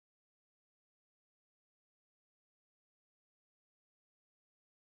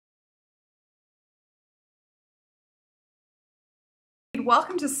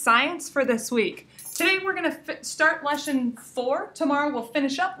welcome to Science for this week. Today we're going to start lesson 4. Tomorrow we'll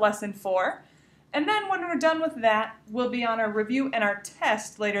finish up lesson 4. And then when we're done with that, we'll be on our review and our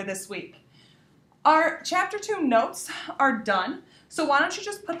test later this week. Our chapter 2 notes are done, so why don't you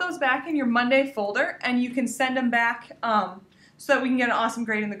just put those back in your Monday folder and you can send them back so that we can get an awesome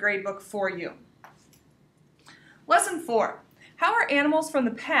grade in the grade book for you. Lesson 4. How are animals from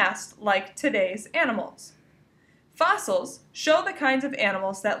the past like today's animals? Fossils show the kinds of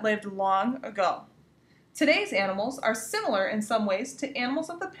animals that lived long ago. Today's animals are similar in some ways to animals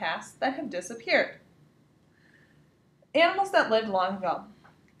of the past that have disappeared. Animals that lived long ago.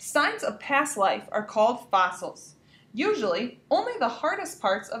 Signs of past life are called fossils. Usually, only the hardest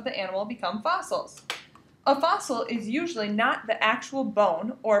parts of the animal become fossils. A fossil is usually not the actual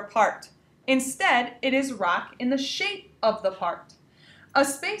bone or part. Instead, it is rock in the shape of the part. A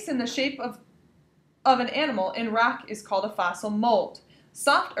space in the shape of an animal in rock is called a fossil mold.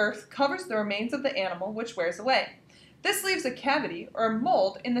 Soft earth covers the remains of the animal, which wears away. This leaves a cavity or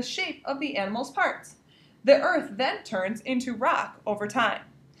mold in the shape of the animal's parts. The earth then turns into rock over time.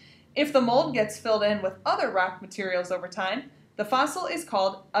 If the mold gets filled in with other rock materials over time, the fossil is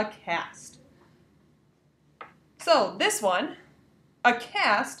called a cast. So this one, a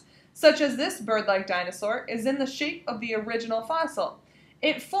cast, such as this bird-like dinosaur, is in the shape of the original fossil.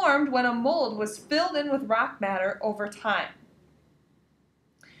 It formed when a mold was filled in with rock matter over time.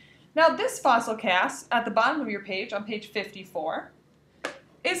 Now this fossil cast, at the bottom of your page, on page 54,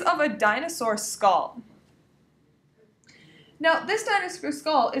 is of a dinosaur skull. Now this dinosaur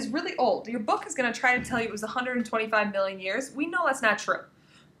skull is really old. Your book is going to try to tell you it was 125 million years. We know that's not true,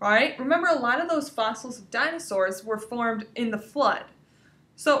 right? Remember, a lot of those fossils of dinosaurs were formed in the flood.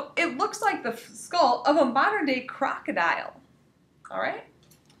 So it looks like the skull of a modern-day crocodile. All right?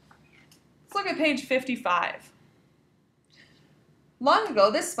 Let's look at page 55. Long ago,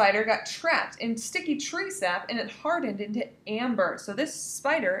 this spider got trapped in sticky tree sap and it hardened into amber. So this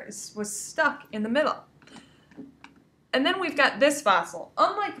spider was stuck in the middle. And then we've got this fossil.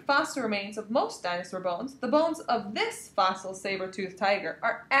 Unlike the fossil remains of most dinosaur bones, the bones of this fossil saber-toothed tiger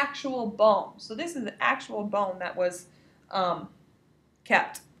are actual bones. So this is an actual bone that was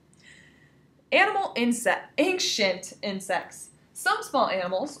kept. Ancient insects. Some small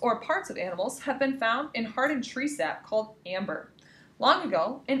animals, or parts of animals, have been found in hardened tree sap called amber. Long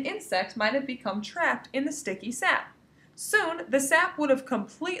ago, an insect might have become trapped in the sticky sap. Soon, the sap would have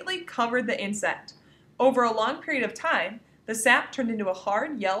completely covered the insect. Over a long period of time, the sap turned into a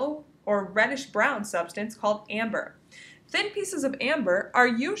hard yellow or reddish-brown substance called amber. Thin pieces of amber are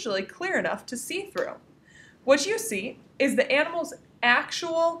usually clear enough to see through. What you see is the animal's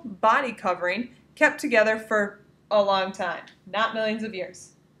actual body covering kept together for a long time, not millions of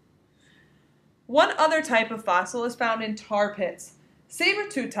years. One other type of fossil is found in tar pits.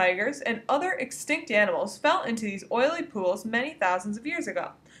 Saber-toothed tigers and other extinct animals fell into these oily pools many thousands of years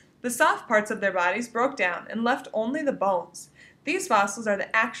ago. The soft parts of their bodies broke down and left only the bones. These fossils are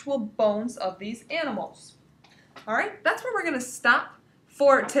the actual bones of these animals. All right, that's where we're going to stop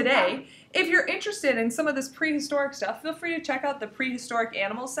for today. If you're interested in some of this prehistoric stuff, feel free to check out the prehistoric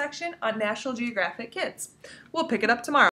animals section on National Geographic Kids. We'll pick it up tomorrow.